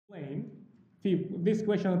plane. This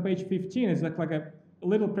question on page 15 is like a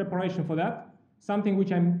little preparation for that. Something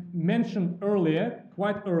which I mentioned earlier,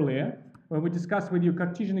 quite earlier, when we discussed with you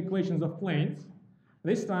Cartesian equations of planes.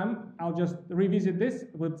 This time, I'll just revisit this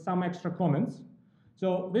with some extra comments.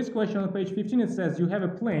 So this question on page 15, it says you have a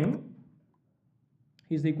plane.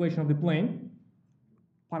 Here's the equation of the plane.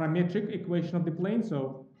 Parametric equation of the plane.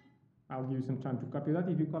 So I'll give you some time to copy that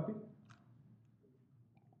if you copy.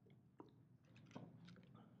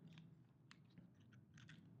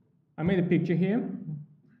 I made a picture here.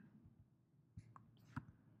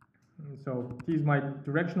 So here's my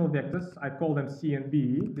directional vectors. I call them C and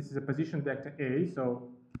B. This is a position vector A. So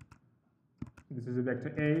this is a vector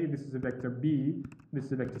A. This is a vector B. This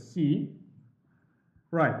is a vector C.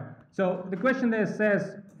 Right. So the question there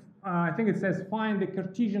says, I think it says, find the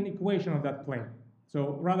Cartesian equation of that plane.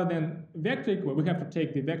 So rather than vector equation, we have to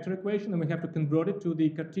take the vector equation and we have to convert it to the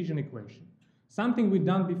Cartesian equation. Something we've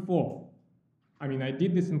done before. I mean, I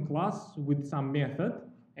did this in class with some method,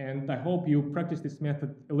 and I hope you practice this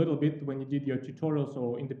method a little bit when you did your tutorials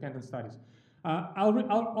or independent studies.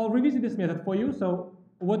 I'll revisit this method for you. So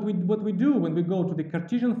what we do when we go to the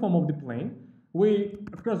Cartesian form of the plane,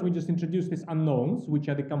 of course, we just introduce these unknowns, which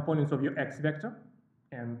are the components of your x vector.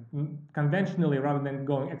 And conventionally, rather than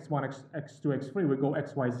going x1, x2, x3, we go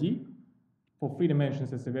x, y, z. For 3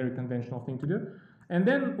 dimensions, it's a very conventional thing to do. And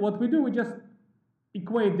then what we do, we just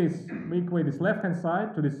equate this left-hand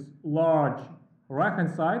side to this large right-hand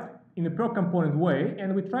side in a per component way,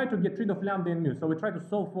 and we try to get rid of lambda and mu. So we try to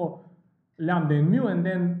solve for lambda and mu and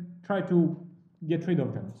then try to get rid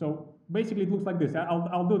of them. So basically it looks like this.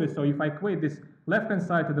 I'll do this. So if I equate this left-hand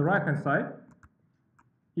side to the right-hand side,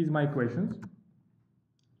 here's my equations.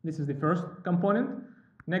 This is the first component.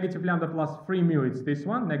 Negative lambda plus 3 mu, it's this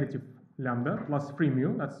one. Negative lambda plus 3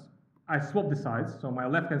 mu. I swapped the sides. So my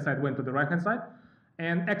left-hand side went to the right-hand side.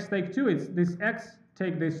 And x take 2, it's this x,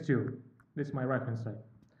 take this 2. This is my right-hand side.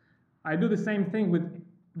 I do the same thing with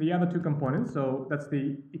the other 2 components. So that's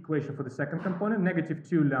the equation for the second component. Negative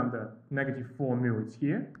 2 lambda, negative 4 mu, it's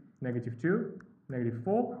here. Negative 2, negative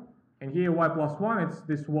 4. And here y plus 1, it's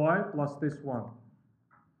this y plus this 1.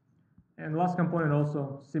 And last component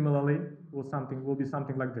also, similarly, will be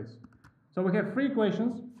something like this. So we have 3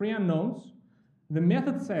 equations, 3 unknowns. The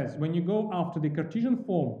method says when you go after the Cartesian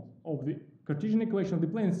form of the Cartesian equation of the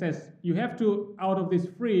plane, says you have to, out of these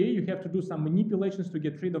 3, you have to do some manipulations to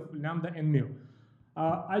get rid of lambda and mu.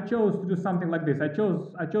 I chose to do something like this. I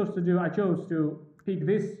chose to pick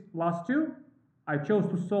this last 2. I chose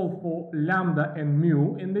to solve for lambda and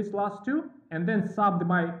mu in this last 2, and then sub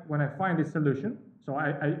when I find the solution. So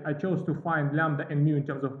I chose to find lambda and mu in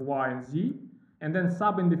terms of y and z, and then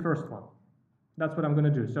sub in the first one. That's what I'm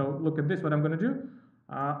going to do. So look at this, what I'm going to do.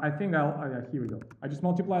 I think here we go. I just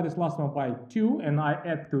multiply this last one by 2, and I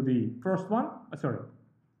add to the first one.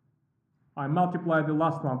 I multiply the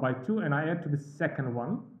last one by 2, and I add to the second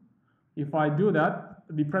one. If I do that,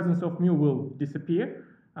 the presence of mu will disappear.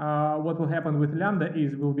 What will happen with lambda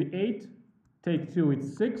will be 8. Take 2,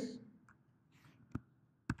 it's 6.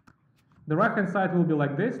 The right-hand side will be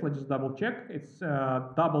like this. Let's just double check. It's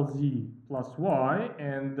double z plus y,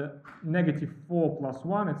 and negative 4 plus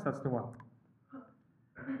 1, that's the one.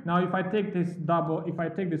 Now, if I take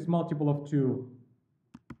this multiple of 2,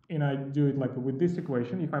 and I do it like with this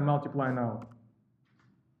equation, if I multiply now,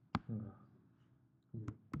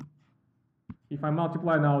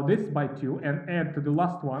 this by 2 and add to the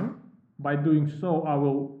last one, by doing so, I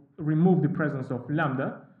will remove the presence of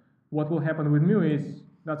lambda. What will happen with mu is,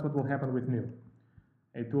 that's what will happen with mu.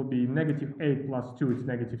 It will be negative 8 plus 2, it's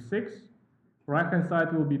negative 6. Right-hand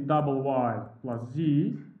side will be double y plus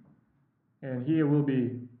z. And here will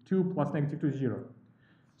be 2 plus negative 2, 0.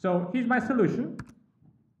 So here's my solution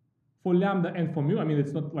for lambda and for mu. I mean,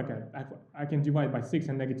 it's not like I can divide by 6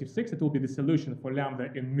 and negative 6. It will be the solution for lambda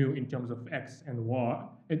and mu in terms of x and y,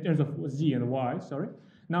 in terms of z and y, sorry.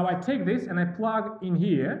 Now I take this and I plug in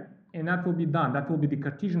here, and that will be done. That will be the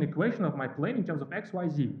Cartesian equation of my plane in terms of x, y,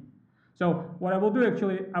 z. So what I will do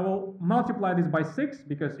actually, I will multiply this by 6,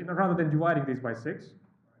 because rather than dividing this by 6,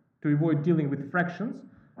 to avoid dealing with fractions,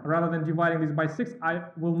 rather than dividing this by 6, I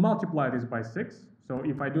will multiply this by 6. So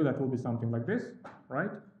if I do that, it will be something like this, right?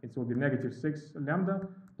 It will be negative 6 lambda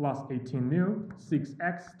plus 18 mu,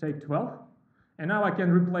 6x, take 12. And now I can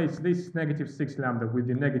replace this negative 6 lambda with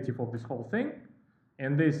the negative of this whole thing,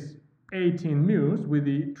 and this 18 mu's with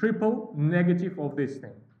the triple negative of this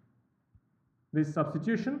thing. This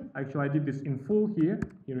substitution, actually I did this in full here.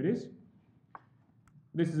 Here it is.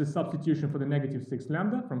 This is a substitution for the negative 6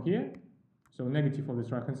 lambda from here. So negative of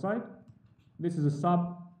this right-hand side. This is a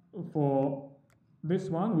sub for this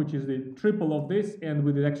one, which is the triple of this, and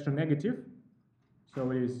with the extra negative.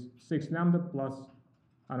 So it is 6 lambda plus,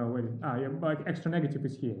 I don't know, wait, yeah, but extra negative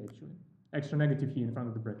is here actually. Extra negative here in front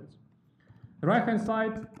of the brackets. The right-hand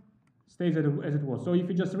side stays as it was. So if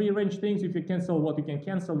you just rearrange things, if you cancel what you can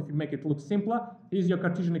cancel, if you make it look simpler, here's your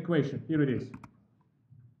Cartesian equation. Here it is.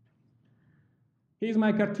 Here's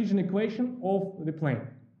my Cartesian equation of the plane,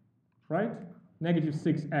 right? Negative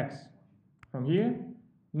 6x from here.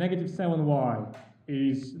 Negative 7y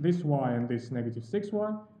is this y and this negative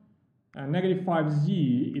 6y. And negative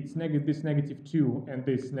 5z, it's this negative 2 and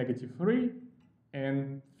this negative 3.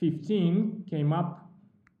 And 15 came up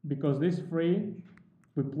because this 3,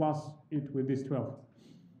 we plus it with this 12.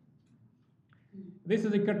 This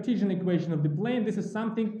is a Cartesian equation of the plane. This is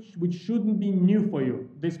something which shouldn't be new for you.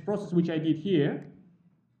 This process which I did here,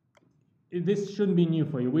 this shouldn't be new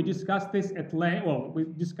for you. We discussed this at length. Well, we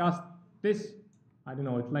discussed this, I don't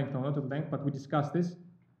know at length or not at length, but we discussed this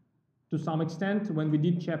to some extent when we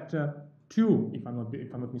did chapter 2, if I'm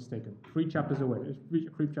not mistaken, 3 chapters away,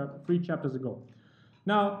 three chapters ago.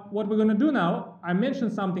 Now, what we're going to do now, I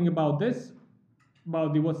mentioned something about this,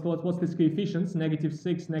 about what's these coefficients, negative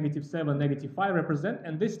 6, negative 7, negative 5 represent,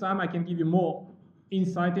 and this time I can give you more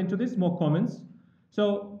insight into this, more comments.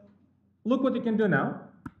 So, look what you can do now.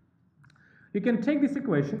 You can take this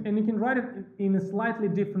equation and you can write it in a slightly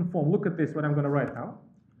different form. Look at this, what I'm going to write now.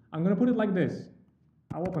 I'm going to put it like this.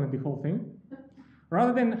 I'll open it, the whole thing.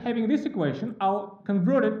 Rather than having this equation, I'll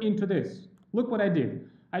convert it into this. Look what I did.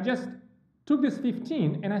 I just took this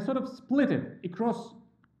 15 and I sort of split it across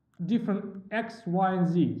different x, y, and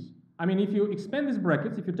z's. I mean, if you expand these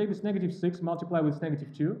brackets, if you take this negative 6, multiply with this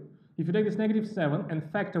negative 2, if you take this negative 7 and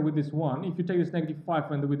factor with this 1, if you take this negative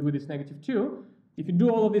 5 and with this negative 2, if you do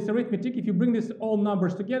all of this arithmetic, if you bring these all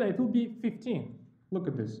numbers together, it will be 15. Look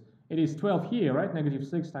at this. It is 12 here, right? Negative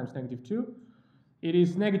 6 times negative 2. It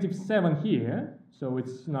is negative 7 here, so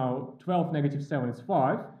it's now 12 negative 7 is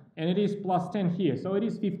 5. And it is plus 10 here, so it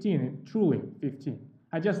is 15, truly 15.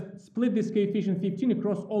 I just split this coefficient 15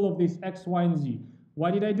 across all of these x, y, and z.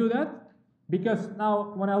 Why did I do that? Because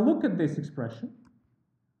now when I look at this expression,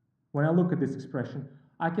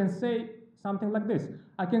 I can say something like this.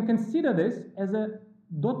 I can consider this as a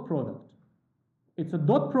dot product. It's a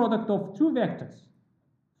dot product of two vectors.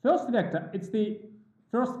 First vector, it's the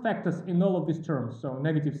first factors in all of these terms. So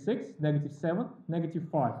negative 6, negative 7, negative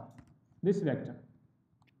 5. This vector.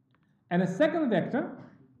 And a second vector,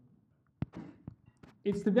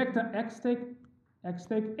 it's the vector x take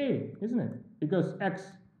a, isn't it? Because x,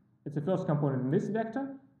 it's the first component in this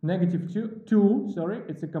vector. Negative 2,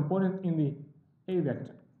 it's a component in the a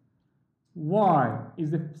vector. Y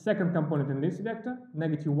is the second component in this vector.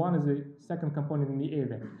 Negative 1 is the second component in the a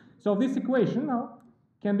vector. So this equation now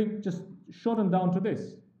can be just shortened down to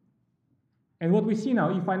this. And what we see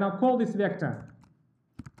now, if I now call this vector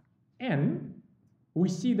n, we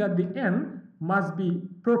see that the n must be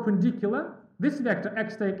perpendicular. This vector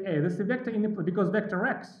x take a, this is the vector in the, because vector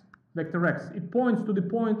x, it points to the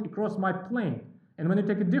point across my plane. And when you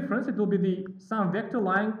take a difference, it will be the some vector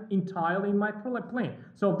lying entirely in my plane.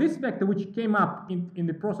 So this vector which came up in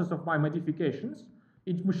the process of my modifications,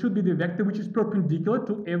 it should be the vector which is perpendicular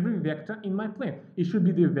to every vector in my plane. It should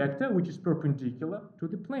be the vector which is perpendicular to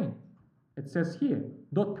the plane. It says here,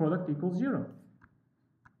 dot product equals 0.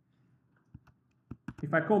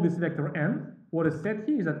 If I call this vector n, what is said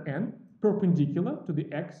here is that n perpendicular to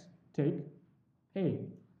the x take a.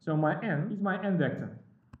 So my n is my n vector.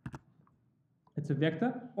 It's a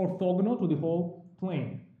vector orthogonal to the whole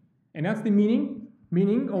plane. And that's the meaning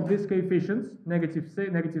of these coefficients, negative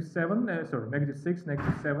 6, negative 7,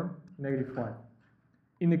 negative 5.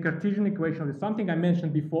 In the Cartesian equation, it's something I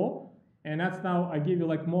mentioned before, and that's now I give you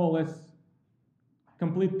like more or less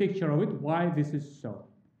complete picture of it, why this is so.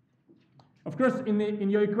 Of course, in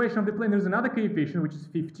your equation of the plane, there's another coefficient, which is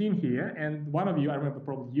 15 here, and one of you, I remember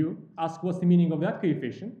probably you, asked what's the meaning of that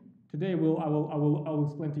coefficient. Today I will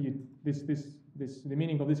explain to you the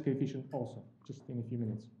meaning of this coefficient also, just in a few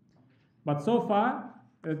minutes. But so far,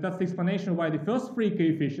 that's the explanation why the first three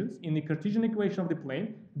coefficients in the Cartesian equation of the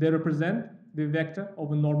plane, they represent the vector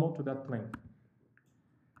of a normal to that plane.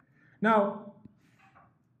 Now,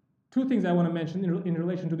 two things I want to mention in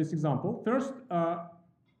relation to this example. First,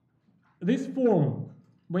 this form,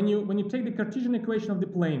 when you take the Cartesian equation of the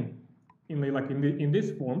plane in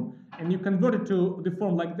this form, and you convert it to the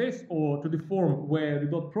form like this, or to the form where the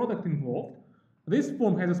dot product involved, this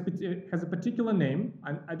form has a particular name.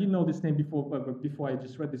 I didn't know this name before I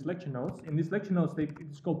just read these lecture notes. In these lecture notes,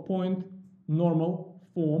 it's called point normal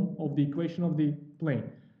form of the equation of the plane.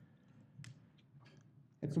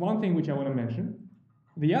 It's one thing which I want to mention.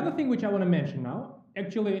 The other thing which I want to mention now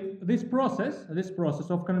actually this process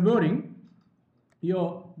of converting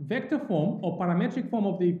your vector form or parametric form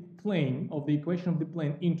of the plane, of the equation of the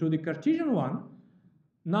plane, into the Cartesian one.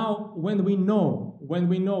 Now, when we know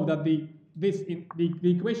that the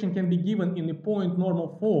equation can be given in the point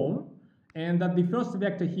normal form, and that the first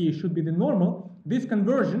vector here should be the normal, this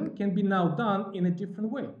conversion can be now done in a different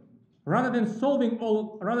way. Rather than doing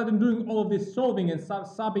all of this solving and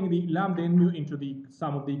subbing the lambda and mu into the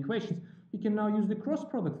sum of the equations, you can now use the cross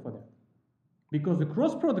product for that. Because the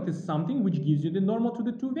cross product is something which gives you the normal to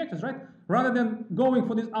the two vectors, right? Rather than going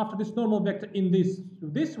for this after this normal vector in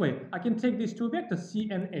this way, I can take these two vectors, C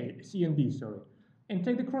and B, and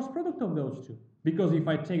take the cross product of those two. Because if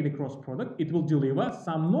I take the cross product, it will deliver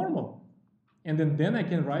some normal. And then I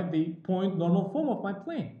can write the point normal form of my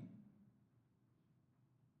plane.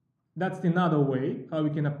 That's another way how we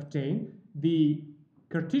can obtain the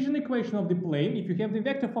Cartesian equation of the plane if you have the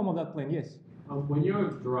vector form of that plane. Yes? When you're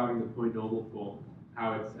deriving the point normal form,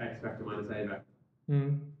 how it's x vector minus a vector,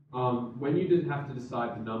 when you didn't have to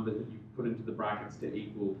decide the number that you put into the brackets to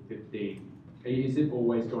equal 15, is it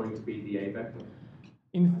always going to be the a vector?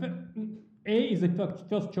 A is the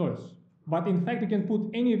first choice, but in fact you can put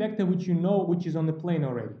any vector which you know which is on the plane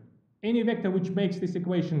already. Any vector which makes this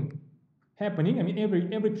equation happening. I mean,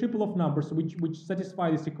 every triple of numbers which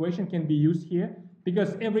satisfy this equation can be used here,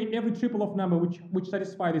 because every triple of number which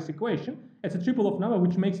satisfy this equation, it's a triple of number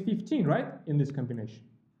which makes 15, right, in this combination.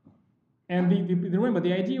 And remember,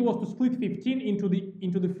 the idea was to split 15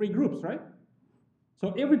 into the three groups, right?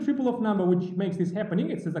 So every triple of number which makes this happening,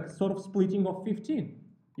 it's a sort of splitting of 15.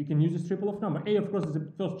 You can use this triple of number. A, of course, is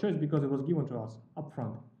the first choice because it was given to us up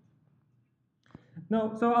front.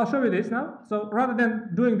 Now, so I'll show you this now. So rather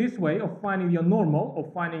than doing this way of finding your normal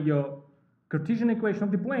or finding your Cartesian equation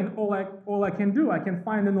of the plane, all I can do, I can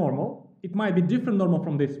find the normal. It might be different normal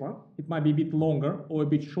from this one. It might be a bit longer or a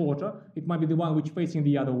bit shorter. It might be the one which facing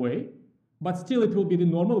the other way. But still it will be the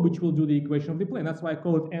normal which will do the equation of the plane. That's why I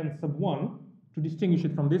call it n sub 1 to distinguish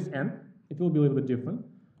it from this n. It will be a little bit different.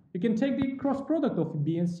 You can take the cross product of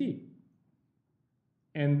B and C.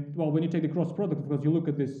 And, well, when you take the cross product, because you look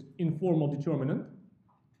at this informal determinant,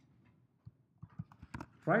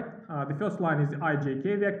 right? The first line is the I, J,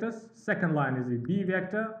 K vectors. Second line is the B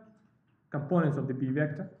vector, components of the B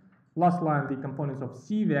vector. Last line, the components of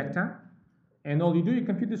C vector. And all you do, you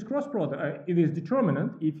compute this cross product. It is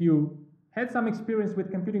determinant. If you had some experience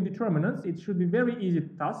with computing determinants, it should be very easy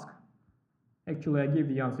task. Actually, I gave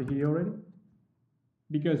the answer here already.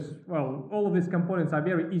 Because, well, all of these components are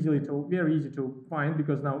very easy to find,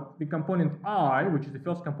 because now the component I, which is the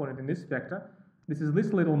first component in this vector, this is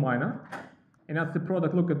this little minor, and that's the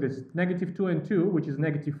product. Look at this, negative 2 and 2, which is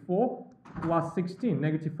negative 4 plus 16.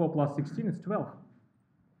 Negative 4 plus 16 is 12.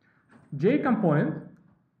 J component,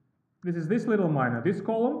 this is this little minor, this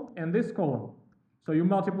column and this column. So you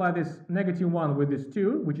multiply this negative 1 with this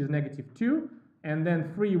 2, which is negative 2, and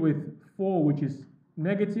then 3 with 4, which is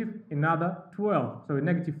negative, another 12. So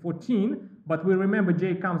negative 14, but we remember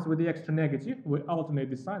J comes with the extra negative. We alternate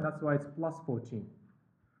the sign, that's why it's plus 14.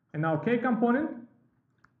 And now K component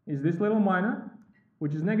is this little minor,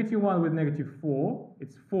 which is negative 1 with negative 4.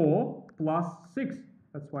 It's 4 plus 6.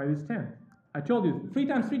 That's why it is 10. I told you, 3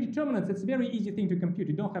 times 3 determinants, it's a very easy thing to compute.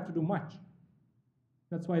 You don't have to do much.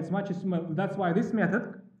 That's why that's why this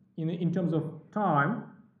method, in terms of time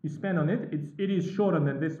you spend on it, it is shorter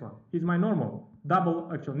than this one. Here's my normal.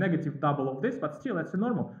 Negative double of this, but still that's a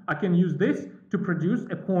normal. I can use this to produce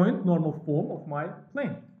a point normal form of my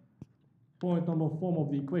plane. Point normal form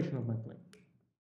of the equation of my plane.